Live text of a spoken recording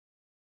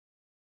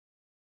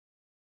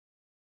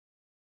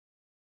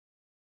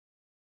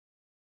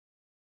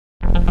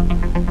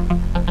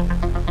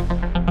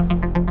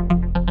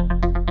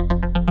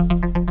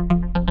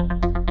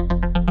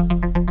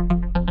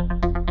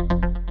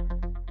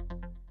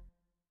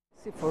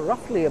See, for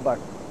roughly about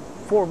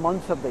 4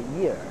 months of the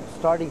year,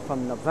 starting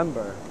from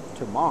November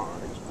to March,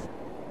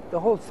 the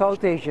whole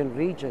South Asian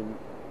region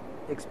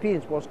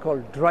experienced what's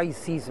called dry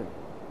season.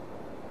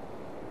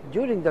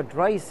 During the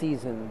dry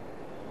season,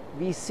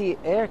 we see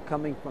air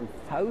coming from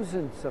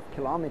thousands of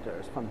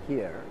kilometers from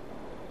here,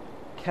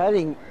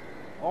 carrying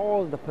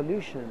all the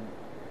pollution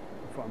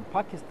from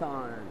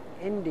Pakistan,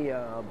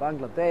 India,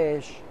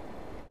 Bangladesh,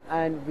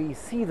 and we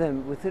see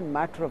them within a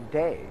matter of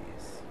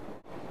days.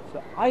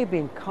 So I've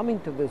been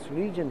coming to this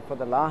region for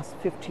the last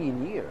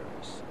 15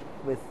 years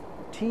with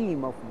a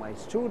team of my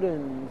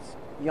students,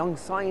 young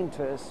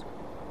scientists,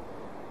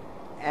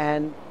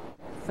 and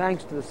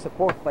thanks to the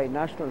support by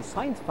National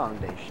Science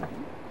Foundation,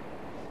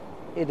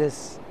 it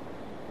is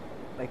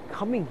like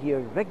coming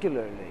here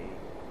regularly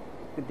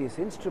with these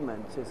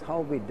instruments is how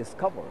we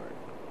discovered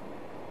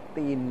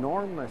the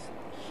enormous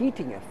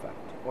heating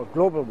effect or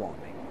global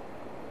warming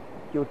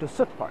due to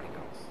soot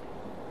particles.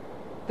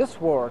 This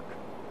work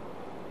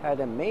had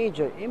a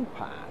major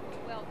impact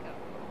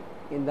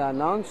in the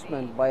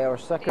announcement by our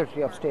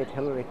Secretary of State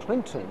Hillary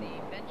Clinton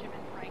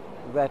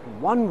that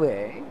one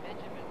way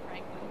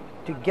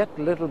to get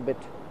a little bit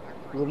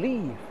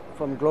relief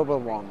from global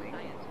warming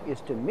is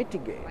to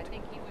mitigate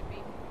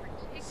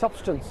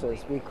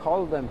substances, we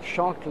call them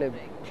short-lived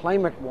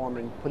climate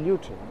warming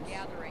pollutants,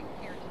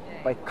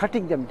 by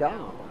cutting them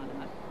down.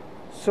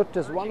 Soot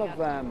is one of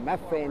them,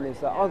 methane is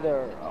the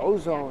other,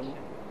 ozone,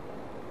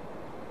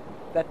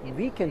 that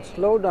we can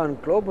slow down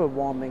global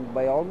warming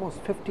by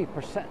almost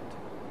 50%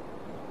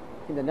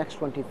 in the next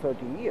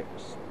 20-30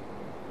 years.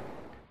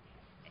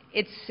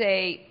 It's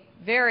a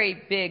very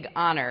big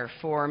honor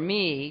for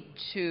me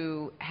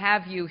to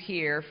have you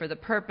here for the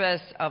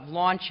purpose of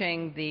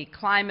launching the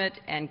Climate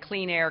and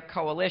Clean Air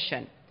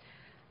Coalition,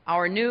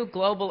 our new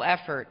global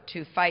effort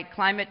to fight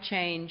climate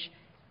change,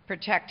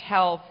 protect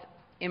health,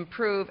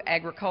 improve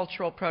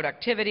agricultural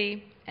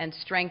productivity, and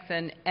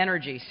strengthen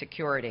energy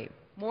security.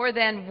 More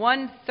than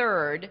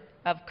 1/3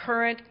 of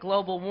current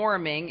global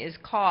warming is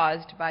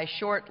caused by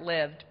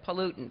short-lived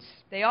pollutants.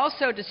 They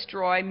also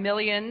destroy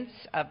millions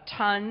of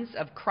tons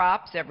of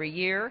crops every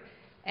year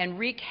and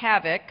wreak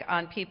havoc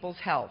on people's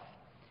health.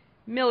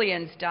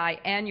 Millions die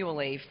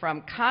annually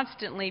from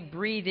constantly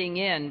breathing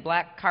in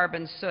black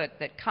carbon soot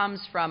that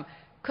comes from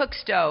cook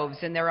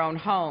stoves in their own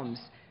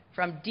homes,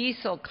 from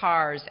diesel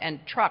cars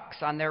and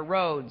trucks on their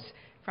roads,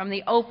 from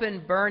the open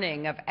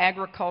burning of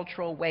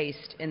agricultural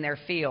waste in their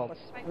fields.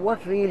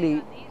 What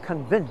really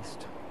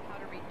convinced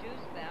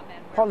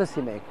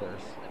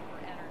policymakers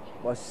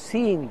was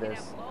seeing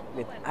this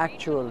with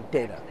actual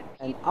data.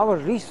 And our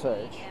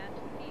research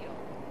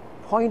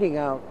pointing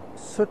out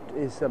soot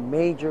is a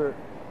major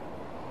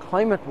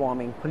climate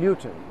warming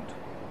pollutant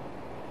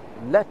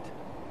led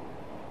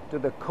to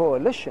the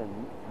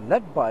coalition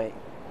led by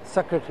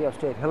Secretary of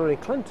State Hillary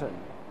Clinton.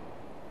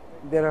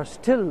 There are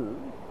still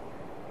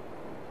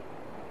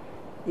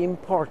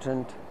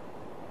important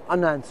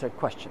unanswered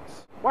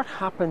questions. What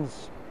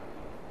happens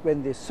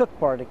when the soot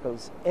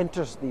particles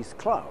enters these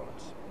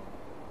clouds?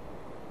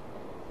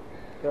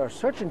 There are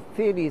certain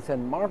theories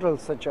and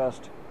models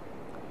suggest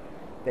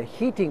the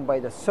heating by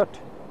the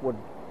soot would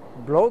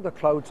blow the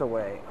clouds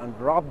away and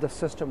rob the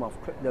system of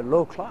the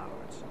low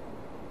clouds.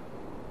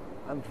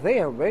 And they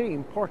are very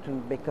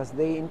important because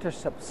they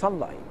intercept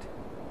sunlight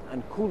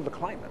and cool the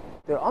climate.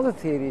 There are other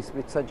theories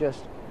which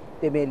suggest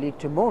they may lead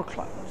to more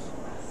clouds.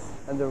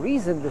 And the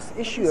reason this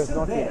issue has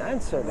not been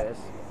answered is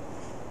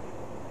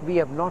we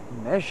have not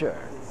measured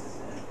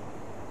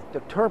the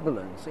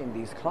turbulence in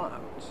these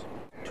clouds.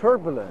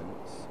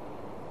 Turbulence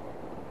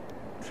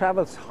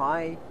travels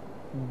high,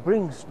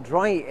 brings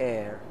dry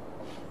air,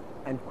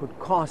 and could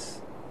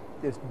cause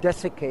this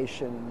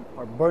desiccation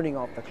or burning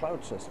of the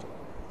cloud system.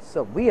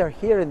 So we are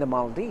here in the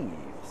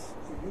Maldives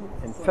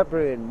in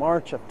February and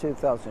March of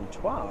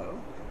 2012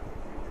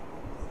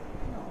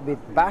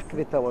 back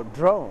with our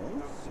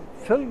drones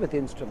filled with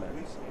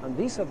instruments on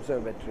these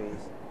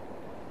observatories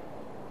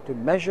to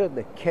measure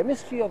the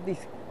chemistry of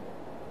these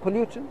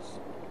pollutants,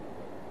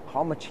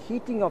 how much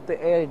heating of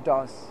the air it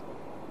does.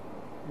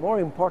 More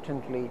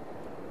importantly,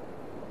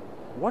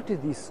 what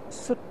does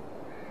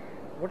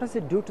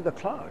it do to the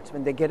clouds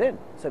when they get in?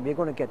 So we're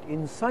going to get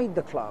inside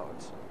the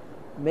clouds,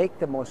 make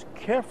the most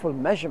careful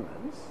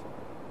measurements,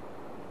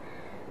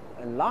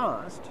 and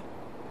last,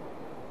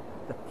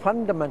 the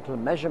fundamental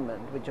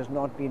measurement which has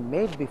not been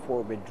made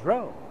before with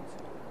drones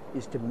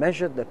is to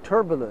measure the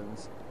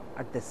turbulence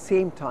at the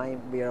same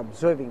time we are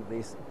observing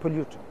these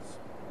pollutants.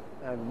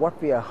 And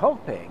what we are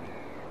hoping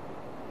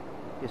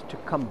is to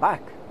come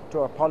back to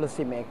our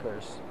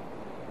policymakers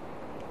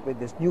with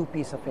this new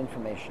piece of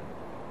information.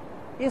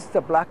 Is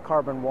the black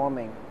carbon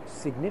warming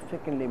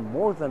significantly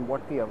more than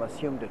what we have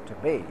assumed it to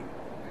be?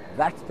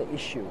 That's the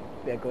issue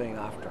we are going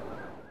after.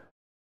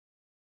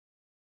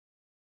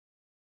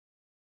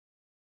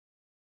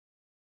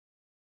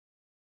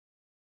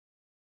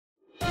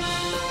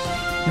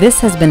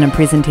 This has been a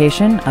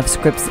presentation of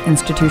Scripps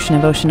Institution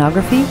of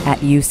Oceanography at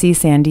UC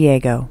San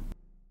Diego.